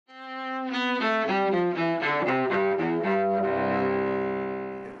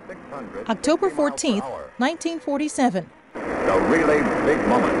October 14th, 1947. The really big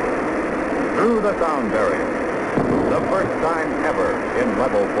moment. Through the sound barrier. The first time ever in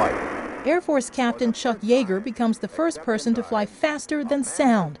level flight. Air Force Captain Chuck Yeager becomes the first person to fly faster than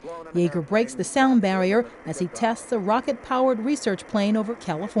sound. Yeager breaks the sound barrier as he tests a rocket-powered research plane over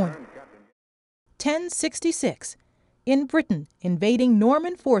California. 1066. In Britain, invading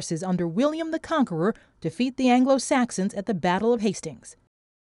Norman forces under William the Conqueror defeat the Anglo-Saxons at the Battle of Hastings.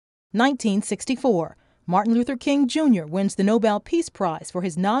 1964. Martin Luther King Jr. wins the Nobel Peace Prize for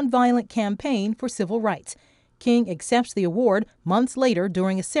his nonviolent campaign for civil rights. King accepts the award months later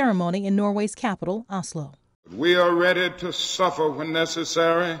during a ceremony in Norway's capital, Oslo. We are ready to suffer when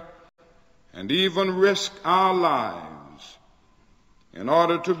necessary and even risk our lives in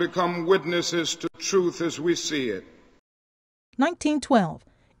order to become witnesses to truth as we see it. 1912.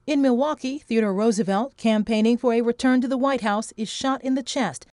 In Milwaukee, Theodore Roosevelt, campaigning for a return to the White House, is shot in the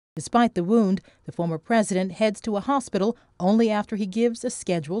chest. Despite the wound, the former president heads to a hospital only after he gives a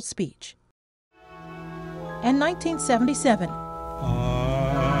scheduled speech. And 1977. I'm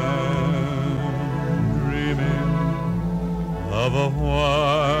dreaming of a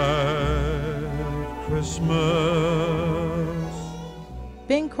white Christmas.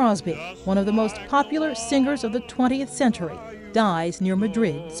 Bing Crosby, one of the most popular singers of the 20th century, dies near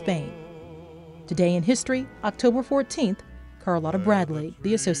Madrid, Spain. Today in History, October 14th, Carlotta Bradley,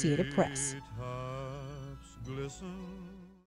 The Associated Press.